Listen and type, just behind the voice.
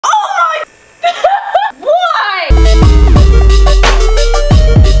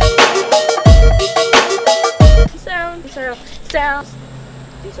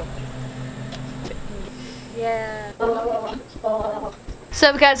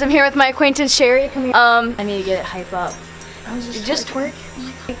What's up, guys? I'm here with my acquaintance Sherry. Come here. I need to get it hype up. Just twerk.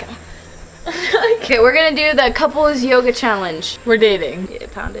 Okay, we're gonna do the couples yoga challenge. We're dating. Yeah,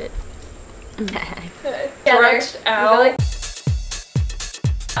 pound it. Stretched out.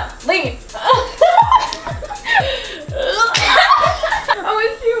 Lean. I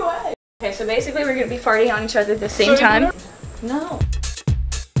wish you would. Okay, so basically we're gonna be farting on each other at the same time. No.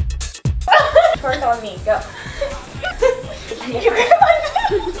 Twerk on me. Go. You're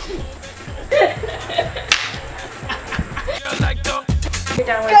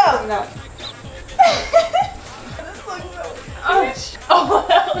down with Go. No. Oh,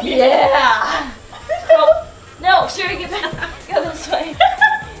 hell Yeah. Oh, no, Sherry, get back. Go this way.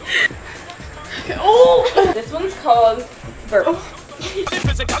 Oh. This one's called burp. Can you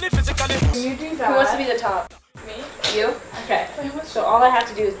do that? Who wants to be the top? Me? You? Okay. So all I have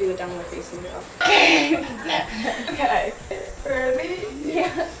to do is be the downward facing girl. Okay. Ready?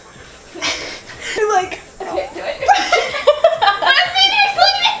 Yeah. Like. Okay, do it.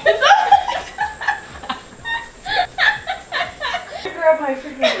 Grab my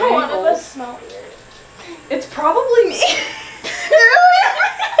freaking One of ankles. us smell weird. It's probably me.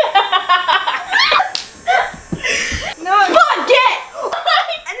 No. Come on, get!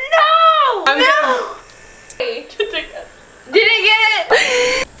 No! No! Didn't get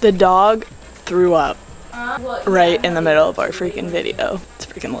it! The dog threw up What? right in the middle of our freaking video. It's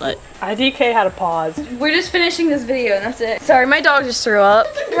freaking lit. IDK had a pause. We're just finishing this video and that's it. Sorry, my dog just threw up.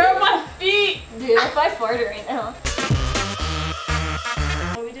 Grab my feet! Dude, if I farted right now.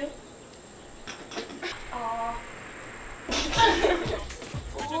 What do we do?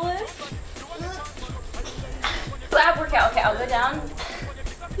 Lab workout. Okay, I'll go down.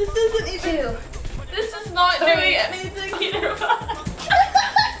 This isn't even. This is not doing anything either.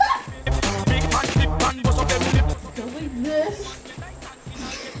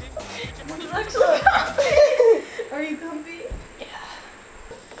 Like this. Are you comfy? Yeah.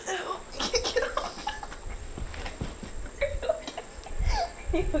 Get off.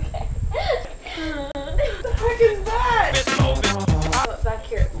 Are you okay? What the heck is that? Oh, back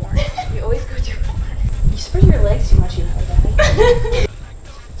here more. You always go too far. You spread your legs too much, you know that.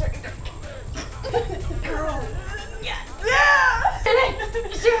 Girl. Yes. Yeah.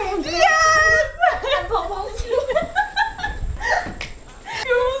 Yes.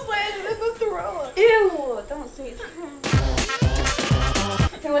 You almost landed in the throw. Ew, don't say it.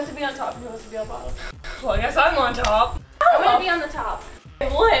 Who wants to be on top? Who wants to be on bottom? Well, I guess I'm on top. I'm gonna be on the top.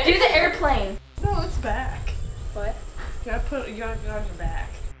 What? Do the airplane. No, it's back. What? You gotta get on your back.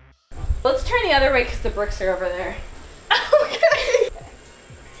 Let's turn the other way because the bricks are over there. Okay.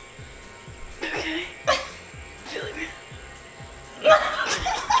 Okay. Feeling it.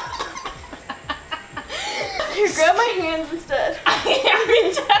 Here, grab my hands instead.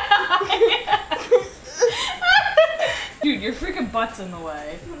 Dude, your freaking butt's in the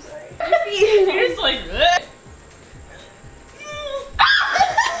way. I'm sorry. You're just like, bleh.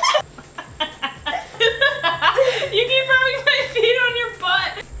 You keep rubbing my feet on your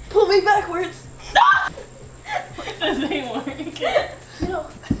butt. Pull me backwards. This ain't working. No.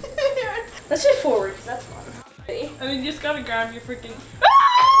 Let's just forward because that's fun. Ready? I mean, you just gotta grab your freaking.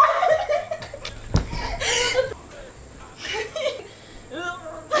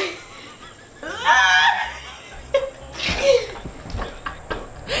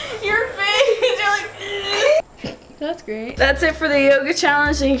 Your face. You're like. That's great. That's it for the yoga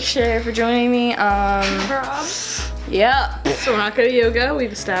challenge. Thank you, Sherry, for joining me. Yeah. So we're not gonna yoga.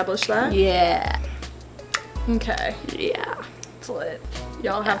 We've established that. Yeah. Okay. Yeah. It's lit.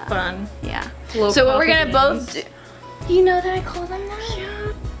 Y'all have fun. Yeah. Low So what we're coffee gonna beans. both do. You know that I call them that?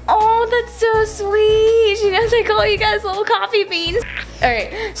 Yeah. Oh, that's so sweet. She knows I call you guys little coffee beans. All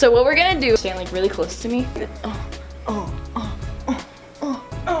right. So what we're gonna do? Stand like really close to me.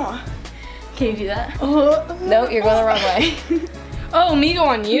 Can you do that? No, you're going the wrong way. Oh, me go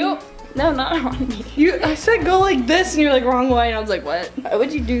on you? No, not on me. I said go like this and you're like wrong way and I was like, what? Why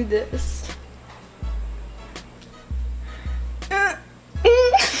would you do this?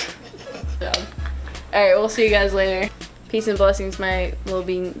 Alright, we'll see you guys later. Peace and blessings, my little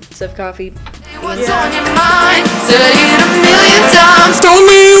beans of coffee. What's on your mind? Said it a million times. Told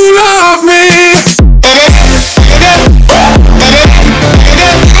me you love.